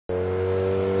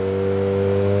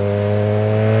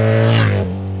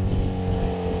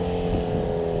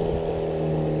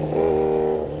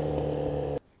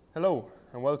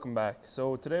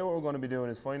So today what we're going to be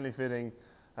doing is finally fitting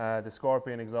the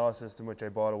Scorpion exhaust system, which I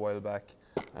bought a while back.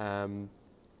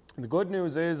 The good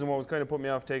news is, and what was kind of put me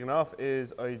off taking off,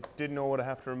 is I didn't know what I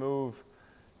have to remove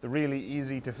the really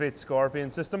easy to fit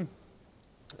Scorpion system.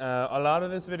 A lot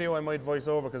of this video I might voice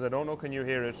over because I don't know, can you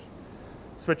hear it?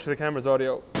 Switch to the camera's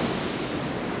audio.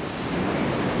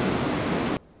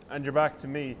 And you're back to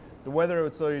me. The weather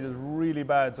outside is really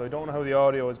bad, so I don't know how the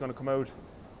audio is going to come out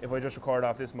if I just record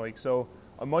off this mic. So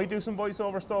I might do some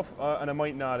voiceover stuff, and I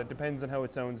might not. It depends on how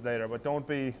it sounds later. But don't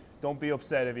be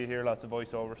upset if you hear lots of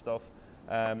voiceover stuff.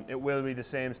 It will be the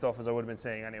same stuff as I would have been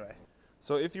saying anyway.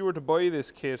 So if you were to buy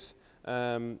this kit,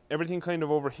 everything kind of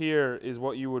over here is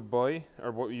what you would buy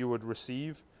or what you would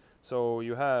receive. So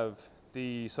you have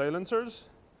the silencers,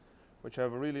 which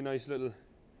have a really nice little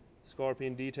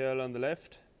Scorpion detail on the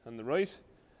left and the right,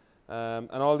 and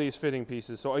all these fitting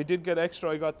pieces. So I did get extra.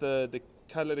 I got the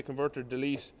catalytic converter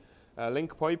delete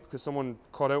link pipe because someone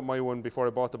cut out my one before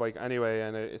I bought the bike anyway,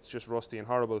 and it's just rusty and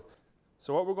horrible.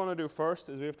 So what we're going to do first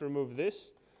is we have to remove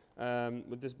this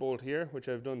with this bolt here, which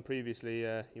I've done previously,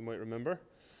 you might remember.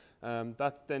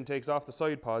 That then takes off the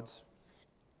side pods,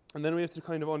 and then we have to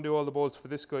kind of undo all the bolts for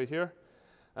this guy here,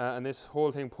 and this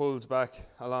whole thing pulls back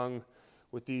along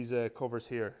with these covers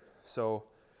here. So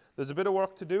there's a bit of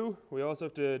work to do. We also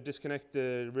have to disconnect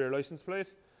the rear license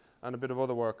plate and a bit of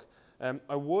other work.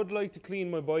 I would like to clean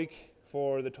my bike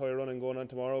for the toy run going on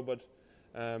tomorrow, but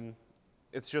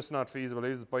it's just not feasible. I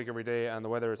use this bike every day and the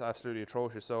weather is absolutely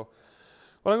atrocious. So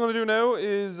what I'm going to do now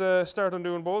is start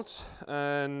undoing bolts,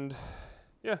 and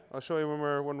yeah, I'll show you when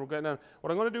we're getting on. What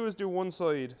I'm going to do is do one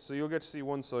side, so you'll get to see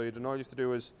one side, and all you have to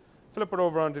do is flip it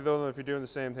over onto the other if you're doing the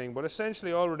same thing. But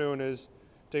essentially all we're doing is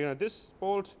taking out this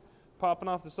bolt, popping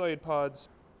off the side pods.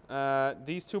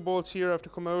 These two bolts here have to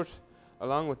come out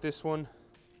along with this one,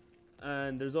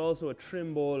 and there's also a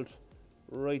trim bolt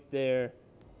right there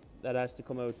that has to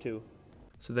come out too.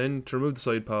 So then to remove the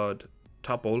side pod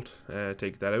top bolt,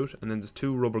 take that out, and then there's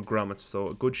two rubber grommets, so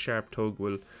a good sharp tug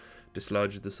will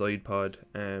dislodge the side pod.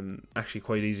 Actually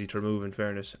quite easy to remove in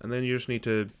fairness, and then you just need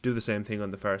to do the same thing on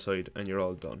the far side and you're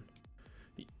all done.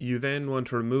 You then want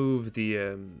to remove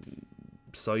the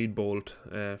side bolt,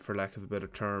 for lack of a better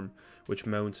term, which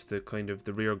mounts the kind of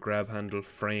the rear grab handle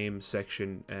frame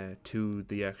section to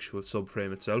the actual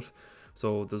subframe itself.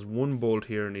 So there's one bolt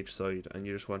here on each side, and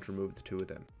you just want to remove the two of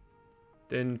them.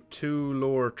 Then two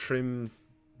lower trim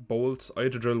bolts. I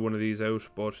had to drill one of these out,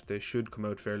 but they should come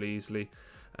out fairly easily,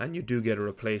 and you do get a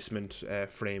replacement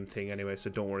frame thing anyway, so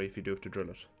don't worry if you do have to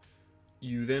drill it.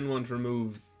 You then want to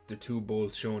remove the two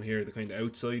bolts shown here, the kind of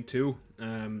outside too.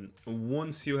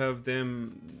 Once you have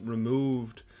them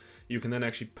removed, you can then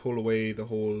actually pull away the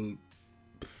whole,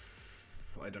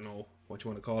 I don't know what you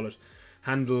want to call it,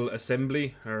 handle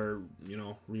assembly, or you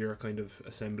know, rear kind of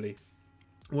assembly.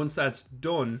 Once that's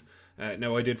done,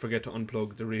 now I did forget to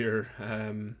unplug the rear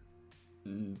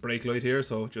brake light here,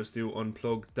 so just do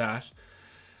unplug that.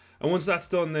 And once that's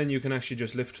done, then you can actually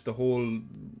just lift the whole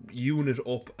unit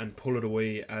up and pull it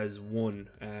away as one,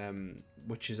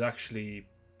 which is actually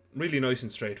really nice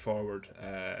and straightforward,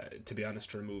 to be honest,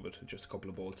 to remove it. Just a couple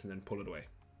of bolts and then pull it away.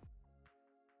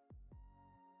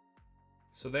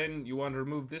 So then you want to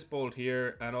remove this bolt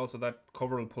here, and also that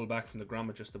cover will pull back from the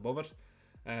grommet just above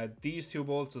it. These two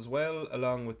bolts as well,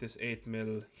 along with this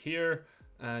 8mm here.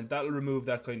 And that'll remove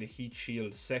that kind of heat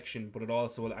shield section, but it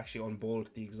also will actually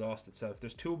unbolt the exhaust itself.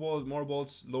 There's two more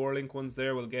bolts, lower link ones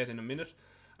there we'll get in a minute.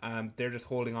 They're just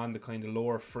holding on the kind of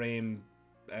lower frame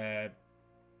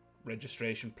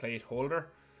registration plate holder.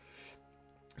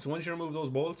 So once you remove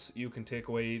those bolts, you can take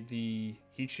away the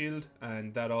heat shield,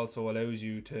 and that also allows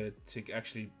you to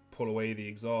actually pull away the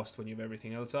exhaust when you have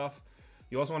everything else off.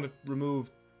 You also want to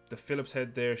remove the Phillips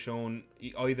head there shown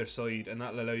either side, and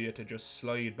that'll allow you to just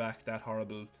slide back that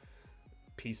horrible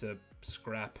piece of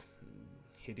scrap,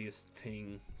 hideous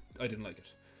thing. I didn't like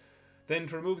it. Then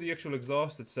to remove the actual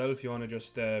exhaust itself, you want to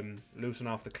just loosen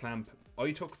off the clamp.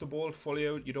 I took the bolt fully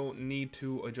out. You don't need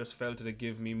to. I just felt it'd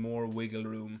give me more wiggle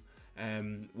room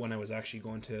when I was actually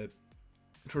going to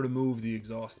remove the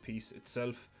exhaust piece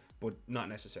itself, but not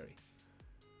necessary.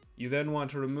 You then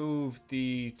want to remove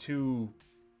the two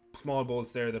small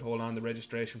bolts there that hold on the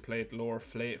registration plate lower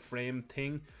frame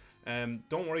thing.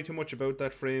 Don't worry too much about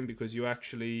that frame, because you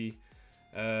actually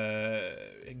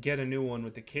get a new one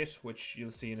with the kit, which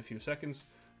you'll see in a few seconds.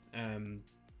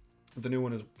 The new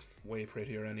one is way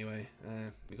prettier anyway,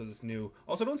 because it's new.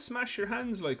 Also, don't smash your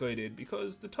hands like I did,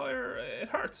 because the tire, it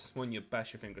hurts when you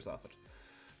bash your fingers off it.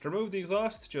 To remove the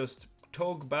exhaust, just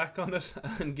tug back on it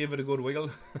and give it a good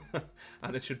wiggle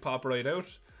and it should pop right out.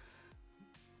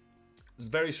 It's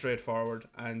very straightforward,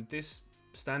 and this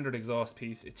standard exhaust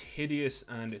piece. It's hideous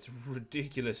and it's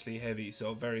ridiculously heavy,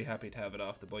 so very happy to have it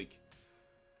off the bike.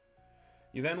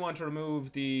 You then want to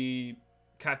remove the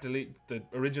cat delete, the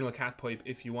original cat pipe,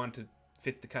 if you want to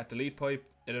fit the cat delete pipe.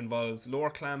 It involves lower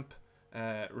clamp,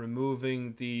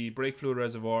 removing the brake fluid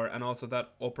reservoir, and also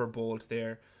that upper bolt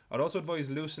there. I'd also advise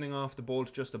loosening off the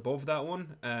bolt just above that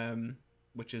one,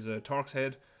 which is a Torx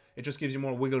head. It just gives you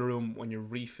more wiggle room when you're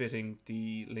refitting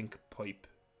the link pipe.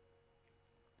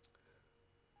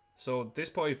 So this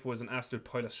pipe was an absolute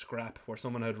pile of scrap where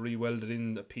someone had re-welded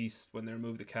in the piece when they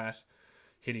removed the cat.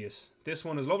 Hideous. This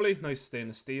one is lovely, nice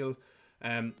stainless steel.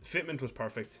 Fitment was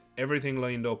perfect. Everything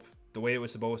lined up the way it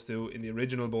was supposed to in the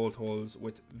original bolt holes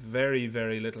with very,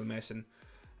 very little messing.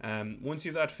 Once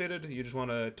you've that fitted, you just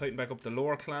want to tighten back up the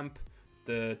lower clamp,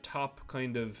 the top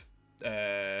kind of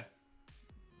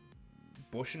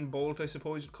bushing bolt, I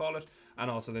suppose you'd call it,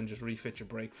 and also then just refit your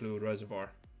brake fluid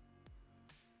reservoir.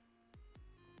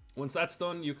 Once that's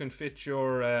done, you can fit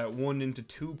your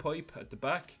 1:2 pipe at the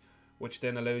back, which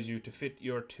then allows you to fit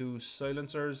your 2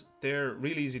 silencers. They're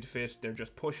really easy to fit. They're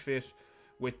just push fit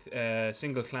with a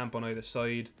single clamp on either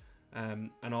side,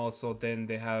 and also then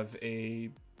they have a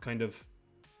kind of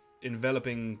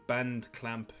enveloping band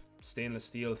clamp stainless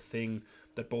steel thing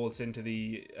that bolts into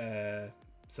the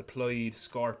supplied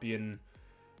Scorpion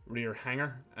rear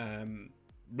hanger.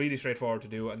 Really straightforward to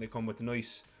do, and they come with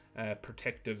nice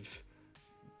protective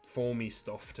foamy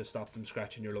stuff to stop them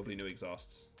scratching your lovely new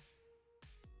exhausts.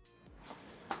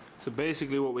 So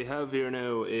basically what we have here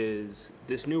now is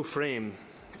this new frame.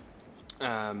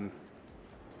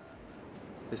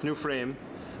 This new frame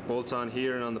bolts on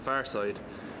here and on the far side,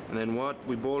 and then what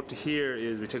we bolt to here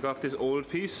is we take off this old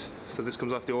piece. So this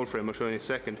comes off the old frame, I'll show you in a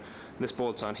second, and this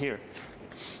bolts on here.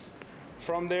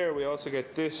 From there we also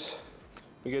get this,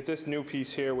 we get this new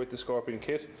piece here with the Scorpion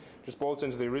kit, just bolts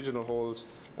into the original holes,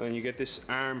 and then you get this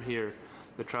arm here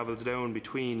that travels down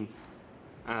between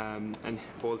and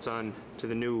bolts on to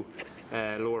the new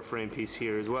lower frame piece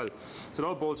here as well. So it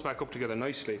all bolts back up together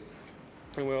nicely.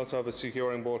 And we also have a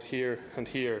securing bolt here and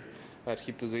here to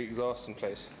keep the exhaust in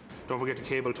place. Don't forget to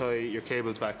cable tie your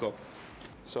cables back up.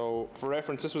 So for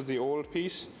reference, this was the old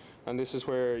piece, and this is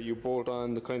where you bolt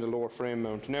on the kind of lower frame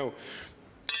mount. Now,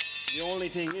 the only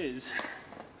thing is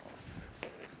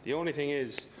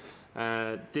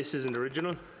this isn't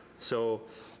original, so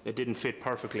it didn't fit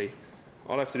perfectly.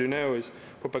 All I have to do now is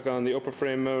put back on the upper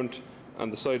frame mount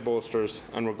and the side bolsters,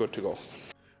 and we're good to go.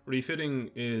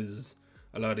 Refitting is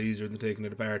a lot easier than taking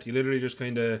it apart. You literally just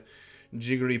kind of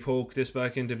jiggery poke this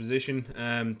back into position.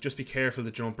 Just be careful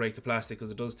that you don't break the plastic,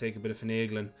 because it does take a bit of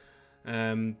finagling.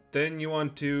 Then you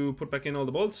want to put back in all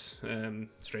the bolts.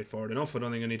 Straightforward enough, I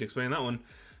don't think I need to explain that one.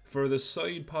 For the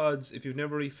side pods, if you've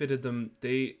never refitted them,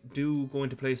 they do go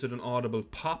into place with an audible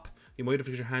pop. You might have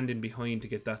to get your hand in behind to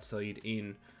get that side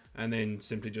in, and then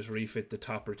simply just refit the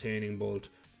top retaining bolt.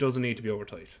 Doesn't need to be over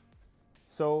tight.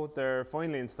 So they're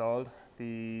finally installed,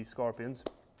 the Scorpions.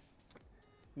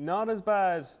 Not as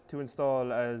bad to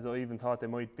install as I even thought they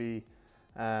might be.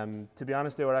 To be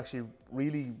honest, they were actually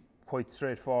really quite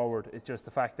straightforward. It's just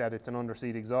the fact that it's an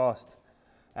underseat exhaust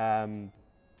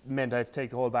meant I had to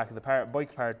take the whole back of the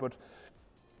bike apart. But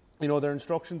you know, their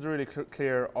instructions are really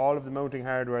clear. All of the mounting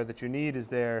hardware that you need is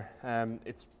there.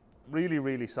 It's really,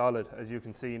 really solid, as you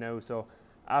can see now. So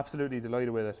absolutely delighted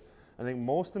with it. I think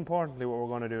most importantly, what we're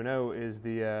going to do now is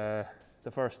the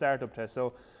first startup test.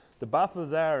 So the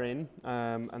baffles are in,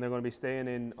 and they're going to be staying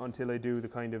in until I do the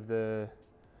kind of the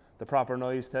proper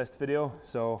noise test video.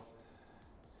 So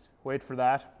wait for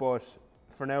that. But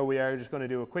for now, we are just going to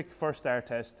do a quick first start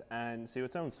test and see what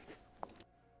it sounds.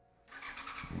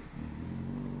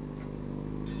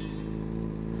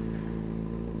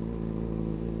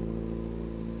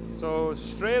 So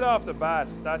straight off the bat,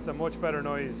 that's a much better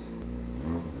noise.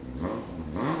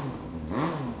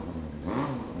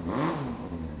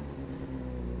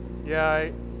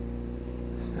 Yeah,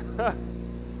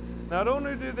 not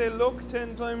only do they look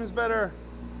 10 times better,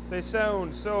 they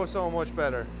sound so much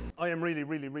better. I am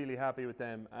really happy with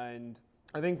them, and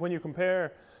I think when you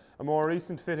compare a more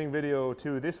recent fitting video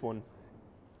to this one,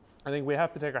 I think we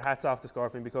have to take our hats off to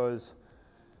Scorpion, because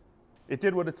it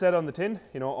did what it said on the tin.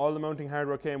 You know, all the mounting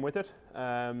hardware came with it.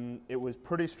 It was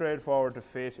pretty straightforward to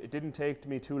fit. It didn't take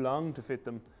me too long to fit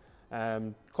them.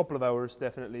 Couple of hours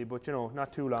definitely, but you know,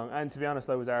 not too long. And to be honest,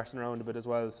 I was arsing around a bit as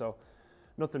well, so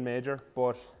nothing major,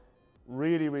 but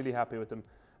really happy with them.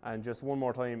 And just one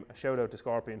more time, a shout out to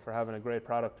Scorpion for having a great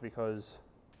product, because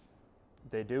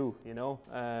they do, you know.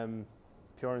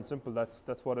 Pure and simple, that's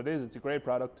what it is. It's a great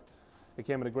product. It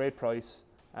came at a great price,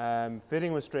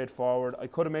 Fitting was straightforward. I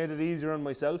could have made it easier on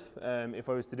myself if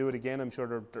I was to do it again. I'm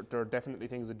sure there are definitely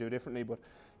things I'd do differently, but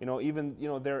you know, even you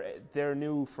know their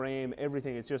new frame,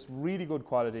 everything, it's just really good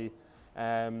quality.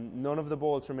 None of the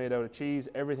bolts are made out of cheese.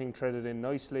 Everything threaded in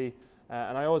nicely,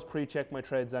 and I always pre-check my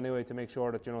threads anyway to make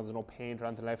sure that, you know, there's no paint or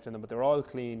anything left in them. But they're all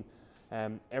clean.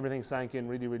 Everything sank in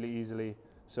really, really easily.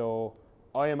 So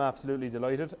I am absolutely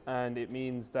delighted, and it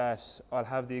means that I'll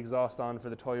have the exhaust on for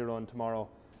the toy run tomorrow.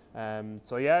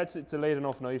 So yeah, it's a late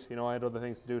enough night. You know, I had other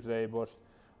things to do today, but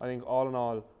I think all in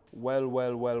all, well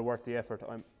worth the effort.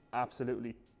 I'm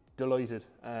absolutely delighted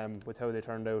with how they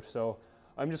turned out. So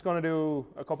I'm just going to do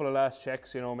a couple of last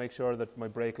checks, you know, make sure that my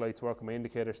brake lights work and my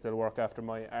indicators still work after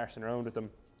my arsing around with them.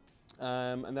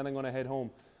 And then I'm going to head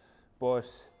home. But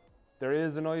there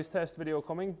is a noise test video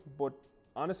coming, but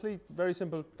honestly, very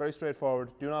simple, very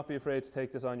straightforward. Do not be afraid to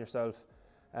take this on yourself.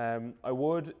 I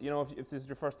would, you know, if this is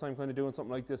your first time kind of doing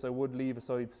something like this, I would leave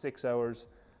aside 6 hours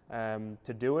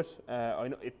to do it. I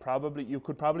know you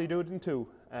could probably do it in 2,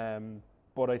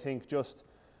 but I think just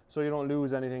so you don't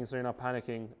lose anything, so you're not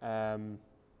panicking,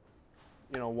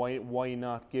 you know, why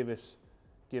not give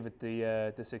it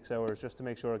the 6 hours just to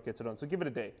make sure it gets it done. So give it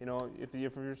a day. You know, if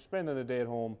you're spending a day at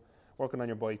home working on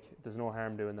your bike, there's no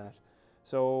harm doing that.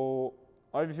 So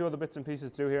I have a few other bits and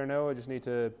pieces to do here now. I just need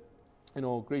to, you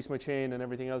know, grease my chain and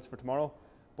everything else for tomorrow.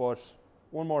 But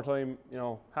one more time, you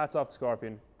know, hats off to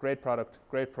Scorpion. Great product,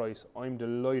 great price. I'm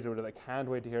delighted with it. I can't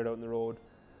wait to hear it out on the road.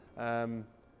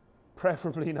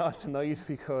 Preferably not tonight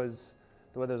because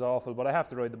the weather's awful, but I have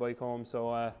to ride the bike home.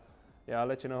 So yeah, I'll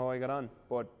let you know how I got on.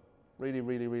 But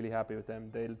really happy with them.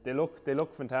 They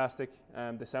look fantastic.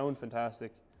 They sound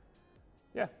fantastic.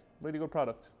 Yeah, really good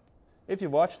product. If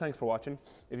you've watched, thanks for watching.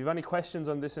 If you've any questions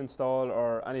on this install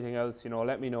or anything else, you know,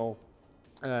 let me know.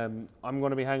 I'm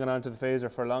going to be hanging on to the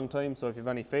Phaser for a long time, so if you have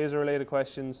any Phaser related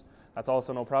questions, that's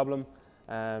also no problem.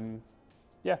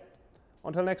 Yeah,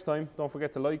 until next time, don't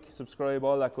forget to like, subscribe,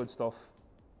 all that good stuff.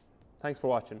 Thanks for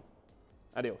watching.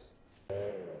 Adios.